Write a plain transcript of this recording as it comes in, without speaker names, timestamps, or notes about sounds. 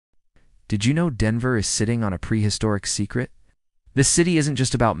Did you know Denver is sitting on a prehistoric secret? This city isn't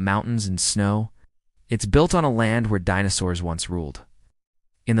just about mountains and snow. It's built on a land where dinosaurs once ruled.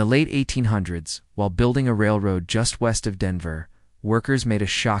 In the late 1800s, while building a railroad just west of Denver, workers made a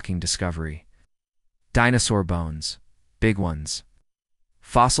shocking discovery. Dinosaur bones. Big ones.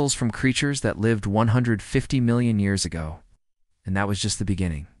 Fossils from creatures that lived 150 million years ago. And that was just the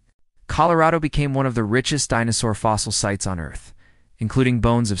beginning. Colorado became one of the richest dinosaur fossil sites on Earth, including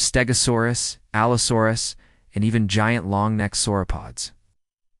bones of Stegosaurus, Allosaurus, and even giant long-necked sauropods.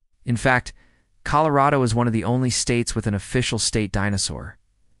 In fact, Colorado is one of the only states with an official state dinosaur,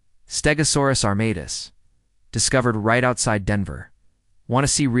 Stegosaurus armatus, discovered right outside Denver. Want to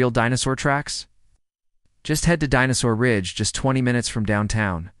see real dinosaur tracks? Just head to Dinosaur Ridge, just 20 minutes from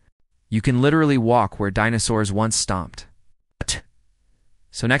downtown. You can literally walk where dinosaurs once stomped.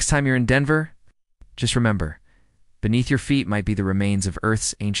 So next time you're in Denver, just remember, beneath your feet might be the remains of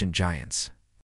Earth's ancient giants.